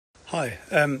Hi,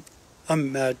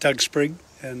 I'm Doug Sprigg,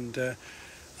 and I'm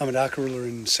at Arkaroola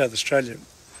in South Australia.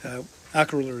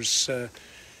 Arkaroola is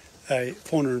a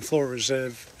fauna and flora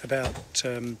reserve about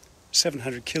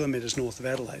 700 kilometres north of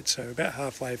Adelaide, so about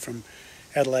halfway from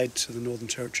Adelaide to the Northern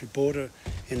Territory border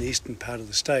in the eastern part of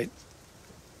the state.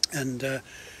 And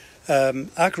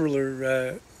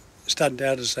Arkaroola started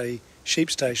out as a sheep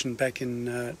station back in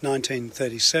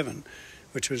 1937,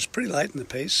 which was pretty late in the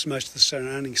piece. Most of the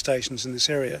surrounding stations in this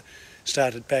area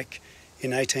started back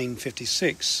in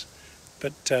 1856,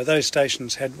 but those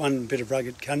stations had one bit of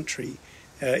rugged country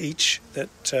each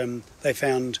that they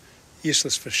found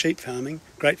useless for sheep farming,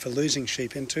 great for losing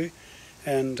sheep into,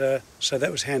 and so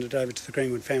that was handed over to the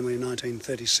Greenwood family in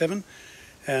 1937,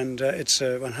 and it's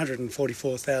a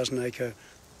 144,000 acre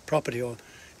property, or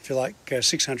if you like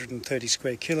 630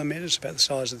 square kilometres, about the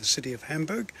size of the city of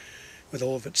Hamburg, with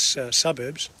all of its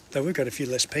suburbs, though we've got a few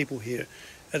less people here.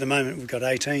 At the moment we've got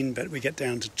 18, but we get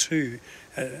down to 2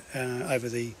 over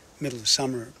the middle of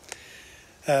summer.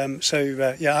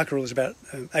 Arkaroola is about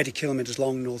 80 kilometres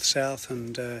long north-south,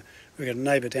 and we've got a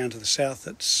neighbour down to the south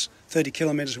that's 30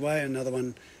 kilometres away, another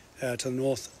one to the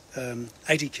north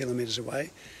 80 kilometres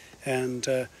away, and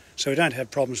so we don't have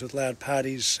problems with loud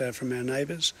parties from our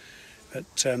neighbours,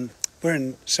 but we're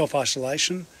in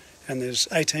self-isolation, and there's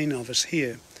 18 of us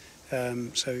here.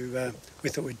 So we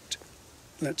thought we'd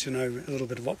let you know a little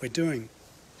bit of what we're doing.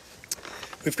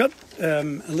 We've got a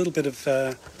little bit of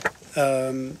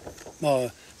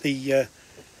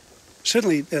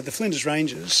certainly the Flinders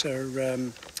Ranges are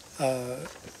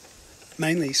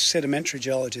mainly sedimentary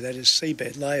geology, that is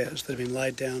seabed layers that have been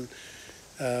laid down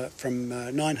from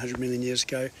 900 million years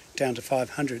ago down to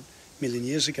 500 million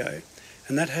years ago,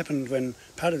 and that happened when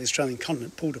part of the Australian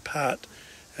continent pulled apart,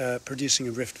 producing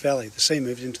a rift valley. The sea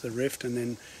moved into the rift, and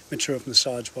then material from the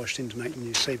sides washed in to make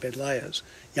new seabed layers,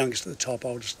 youngest at the top,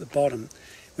 oldest at the bottom.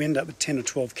 We end up with 10 or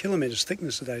 12 kilometres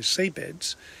thickness of those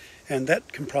seabeds, and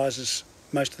that comprises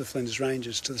most of the Flinders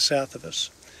Ranges to the south of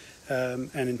us. And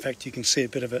in fact you can see a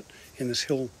bit of it in this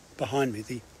hill behind me.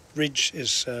 The ridge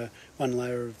is one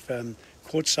layer of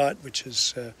quartzite, which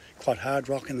is quite hard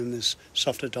rock, and then there's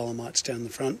softer dolomites down the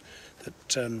front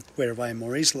that wear away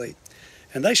more easily.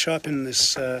 And they show up in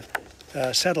this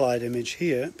satellite image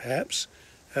here, perhaps,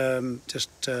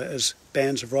 just as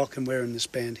bands of rock, and we're in this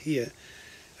band here.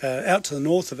 Out to the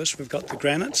north of us, we've got the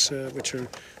granites, which are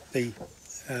the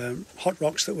hot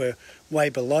rocks that were way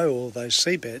below all those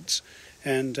seabeds.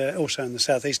 And also in the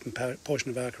southeastern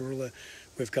portion of Arkaroola,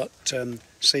 we've got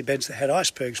seabeds that had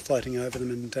icebergs floating over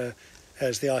them, and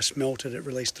as the ice melted, it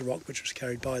released the rock which was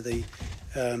carried by the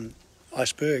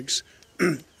icebergs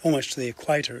almost to the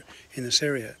equator in this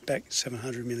area back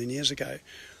 700 million years ago.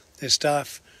 There's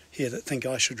staff here that think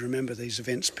I should remember these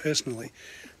events personally,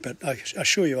 but I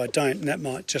assure you I don't, and that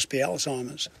might just be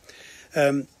Alzheimer's.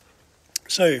 Arkaroola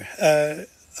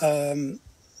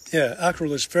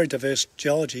is very diverse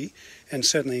geology, and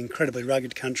certainly incredibly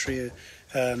rugged country.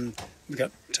 We've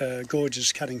got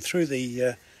gorges cutting through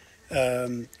the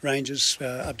ranges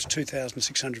up to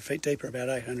 2,600 feet deep, or about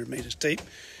 800 metres deep.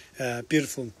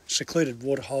 Beautiful secluded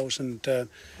waterholes, and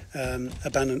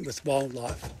abundant with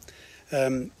wildlife.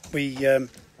 We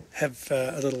have we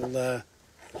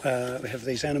have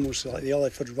these animals like the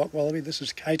yellow-footed rock wallaby. This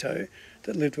is Cato,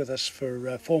 that lived with us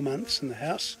for 4 months in the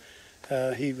house.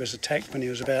 He was attacked when he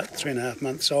was about 3.5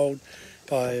 months old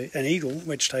by an eagle,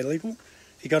 wedge-tailed eagle.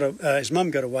 His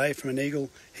mum got away from an eagle.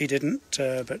 He didn't,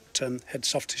 but had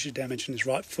soft tissue damage in his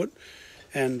right foot.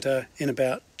 And in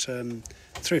about 3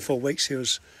 or 4 weeks, he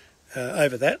was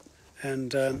over that.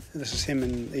 And this is him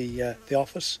in the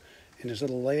office in his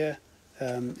little lair.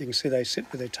 You can see they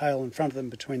sit with their tail in front of them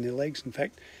between their legs. In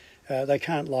fact, they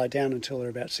can't lie down until they're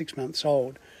about 6 months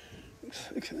old.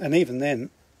 And even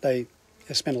then, they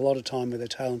spend a lot of time with their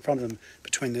tail in front of them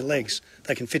between their legs.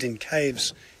 They can fit in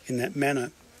caves in that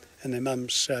manner, and their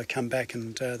mums come back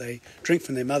and they drink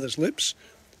from their mother's lips.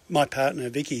 My partner,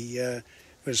 Vicky,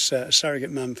 was a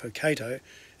surrogate mum for Cato,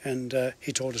 and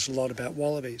he taught us a lot about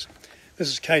wallabies. This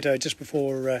is Cato just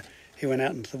before he went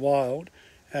out into the wild,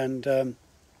 and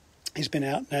he's been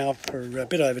out now for a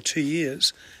bit over 2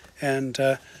 years, and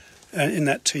in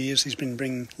that 2 years he's been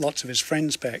bringing lots of his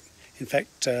friends back. In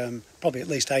fact, probably at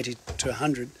least 80 to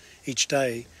 100 each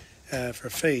day for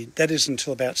a feed. That is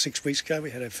until about 6 weeks ago.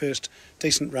 We had our first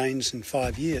decent rains in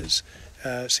 5 years.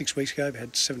 6 weeks ago we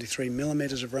had 73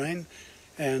 millimetres of rain,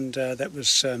 and that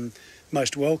was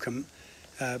most welcome.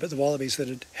 But the wallabies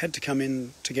that had to come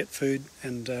in to get food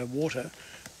and water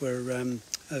were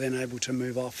then able to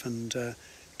move off and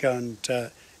go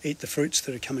and eat the fruits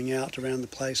that are coming out around the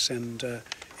place and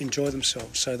enjoy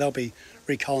themselves. So they'll be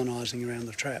recolonising around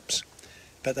the traps.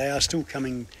 But they are still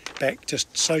coming back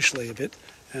just socially a bit,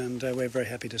 and we're very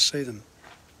happy to see them.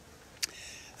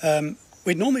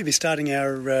 We'd normally be starting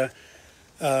our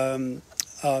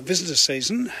visitor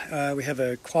season. We have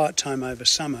a quiet time over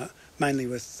summer, mainly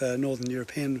with Northern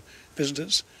European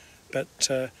visitors, but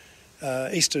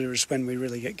Easter is when we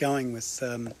really get going with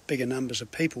bigger numbers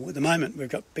of people. At the moment we've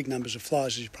got big numbers of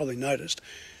flies, as you've probably noticed,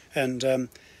 and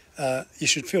you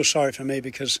should feel sorry for me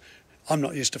because I'm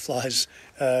not used to flies,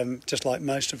 just like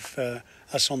most of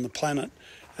us on the planet.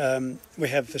 We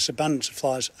have this abundance of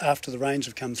flies after the rains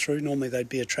have come through. Normally they'd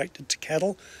be attracted to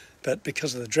cattle, but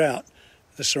because of the drought,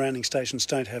 the surrounding stations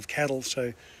don't have cattle,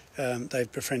 so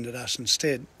they've befriended us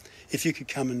instead. If you could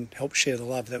come and help share the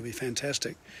love, that would be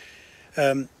fantastic.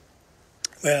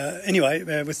 Anyway,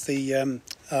 with the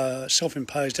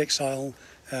self-imposed exile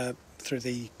through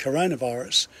the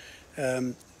coronavirus,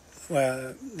 the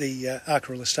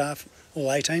Arkaroola staff,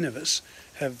 all 18 of us,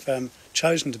 have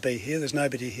chosen to be here. There's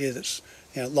nobody here that's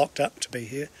locked up to be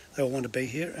here. They all want to be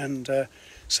here, and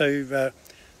so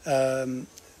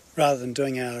rather than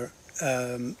doing our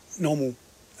normal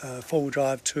four-wheel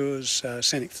drive tours,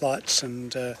 scenic flights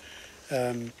and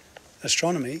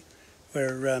astronomy,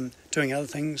 we're doing other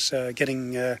things,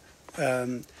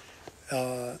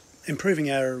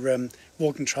 improving our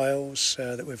walking trails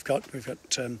that we've got. We've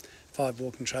got 5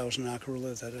 walking trails in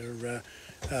Arkaroola that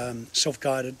are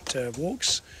self-guided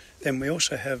walks. Then we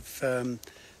also have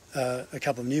a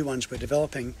couple of new ones we're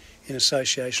developing in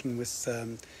association with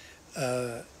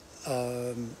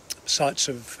sites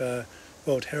of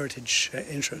World Heritage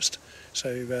interest.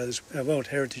 So there's a World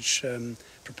Heritage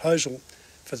proposal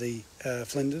for the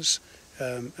Flinders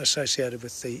associated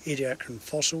with the Ediacaran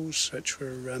fossils, which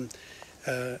were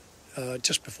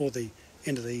just before the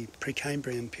end of the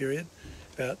Precambrian period,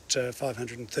 about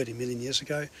 530 million years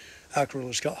ago.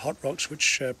 Arkaroola's got hot rocks,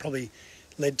 which probably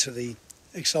led to the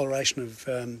acceleration of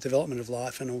development of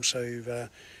life, and also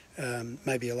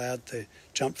maybe allowed the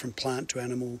jump from plant to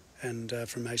animal and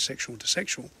from asexual to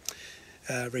sexual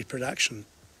reproduction.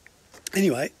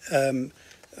 Anyway, sorry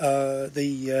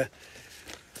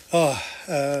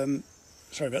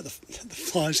about the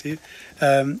flies here.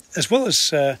 As well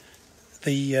as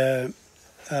the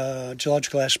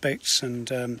geological aspects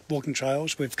and walking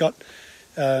trails, we've got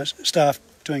staff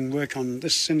doing work on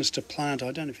this sinister plant.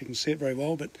 I don't know if you can see it very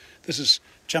well, but this is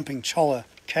jumping cholla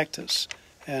cactus,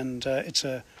 and it's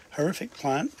a horrific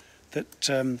plant that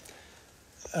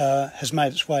has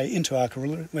made its way into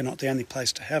Arkaroola. We're not the only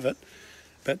place to have it,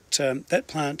 but that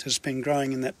plant has been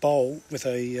growing in that bowl with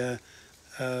a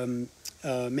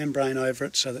membrane over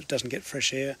it so that it doesn't get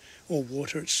fresh air or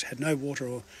water. It's had no water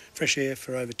or fresh air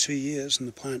for over 2 years, and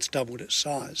the plant's doubled its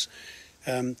size.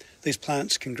 These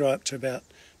plants can grow up to about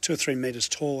 2 or 3 metres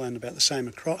tall and about the same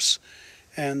across,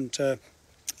 and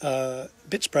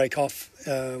bits break off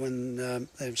when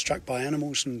they're struck by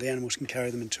animals, and the animals can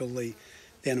carry them until the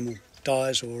animal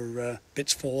dies or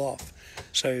bits fall off.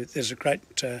 So there's a great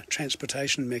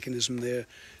transportation mechanism there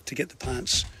to get the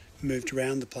plants moved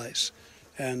around the place.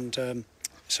 And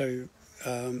so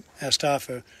our staff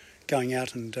are going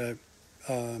out and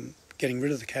getting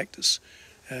rid of the cactus,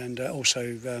 and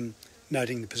also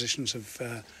noting the positions of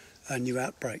new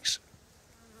outbreaks.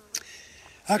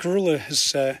 Arkaroola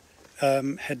has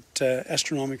had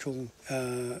astronomical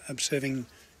observing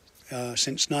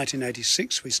since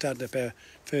 1986. We started up our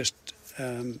first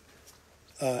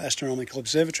astronomical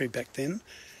observatory back then,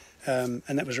 and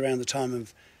that was around the time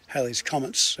of Halley's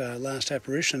Comet's last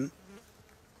apparition.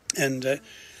 And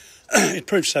it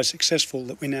proved so successful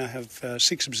that we now have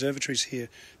 6 observatories here.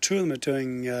 2 of them are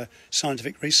doing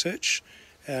scientific research,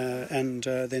 and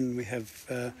then we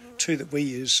have 2 that we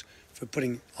use for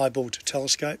putting eyeball to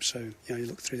telescope. So you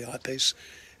look through the eyepiece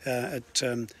at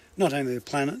not only the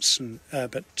planets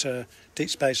but deep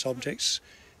space objects,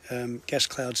 gas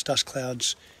clouds, dust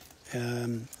clouds,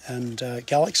 and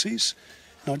galaxies.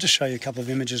 And I'll just show you a couple of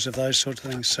images of those sort of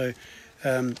things. So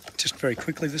just very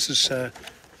quickly, this is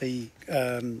the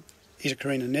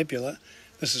Ediacaran Nebula.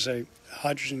 This is a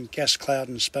hydrogen gas cloud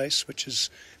in space, which is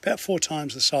about 4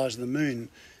 times the size of the Moon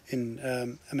in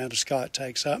amount of sky it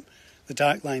takes up. The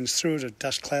dark lanes through it are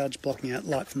dust clouds blocking out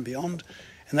light from beyond,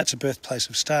 and that's a birthplace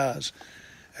of stars.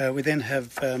 We then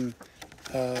have a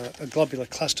globular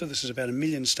cluster. This is about 1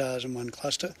 million stars in one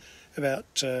cluster,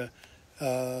 about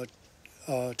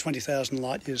 20,000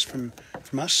 light years from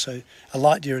us. So a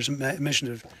light year is a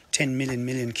measurement of 10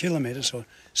 million kilometres, or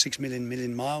 6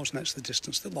 million miles, and that's the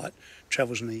distance that light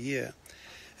travels in a year.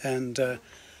 And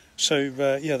that's 1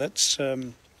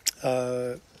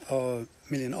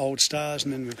 million old stars,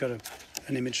 and then we've got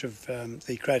an image of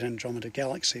the Great Andromeda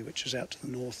Galaxy, which is out to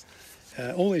the north.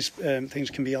 All these things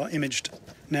can be imaged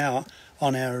now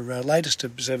on our latest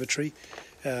observatory,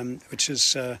 which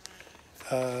has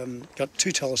got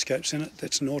 2 telescopes in it.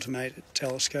 That's an automated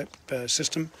telescope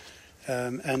system,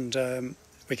 and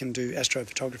we can do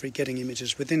astrophotography, getting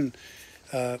images within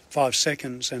 5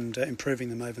 seconds and improving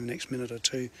them over the next minute or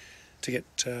two to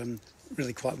get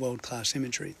really quite world-class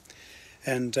imagery.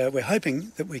 And we're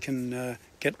hoping that we can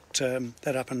get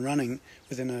that up and running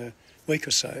within a week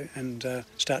or so and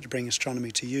start to bring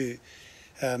astronomy to you.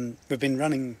 We've been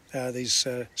running these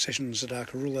sessions at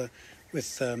Arkaroola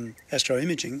with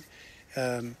astro-imaging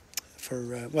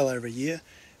for well over a year.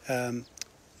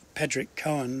 Patrick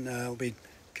Cohen will be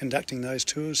conducting those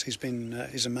tours.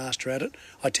 He's a master at it.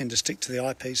 I tend to stick to the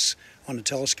eyepiece on a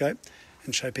telescope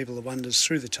and show people the wonders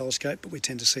through the telescope, but we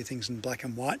tend to see things in black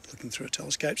and white looking through a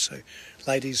telescope. So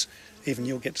ladies, even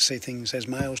you'll get to see things as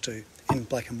males do in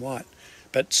black and white.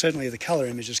 But certainly the colour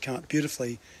images come up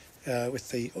beautifully with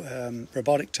the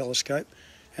robotic telescope,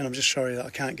 and I'm just sorry that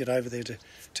I can't get over there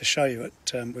to show you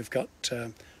it. We've got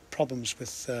problems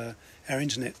with our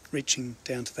internet reaching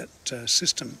down to that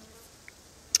system.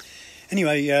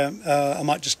 Anyway, I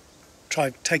might just try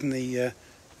taking the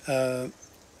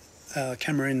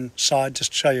camera inside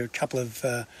just to show you a couple of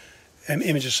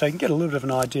images so you can get a little bit of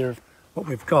an idea of what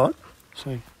we've got. So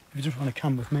if you just want to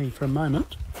come with me for a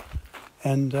moment,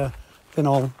 and then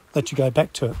I'll let you go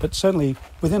back to it. But certainly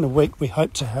within a week we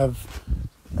hope to have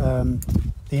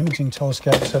the imaging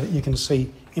telescope so that you can see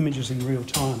images in real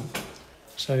time.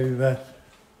 So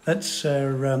that's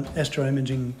our astro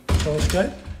imaging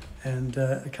telescope and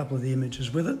a couple of the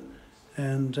images with it.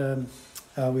 And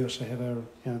we also have our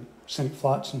scenic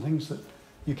flights and things that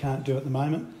you can't do at the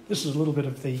moment. This is a little bit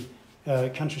of the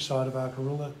countryside of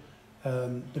Arkaroola,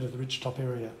 bit of the ridgetop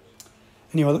area.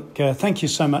 Anyway, look, thank you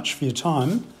so much for your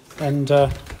time, and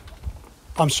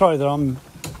I'm sorry that I'm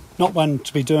not one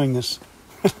to be doing this.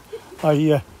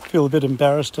 I feel a bit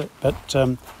embarrassed, but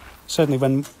certainly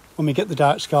when we get the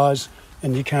dark skies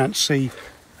and you can't see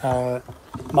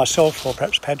myself or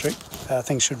perhaps Patrick,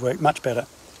 things should work much better.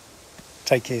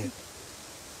 Take care.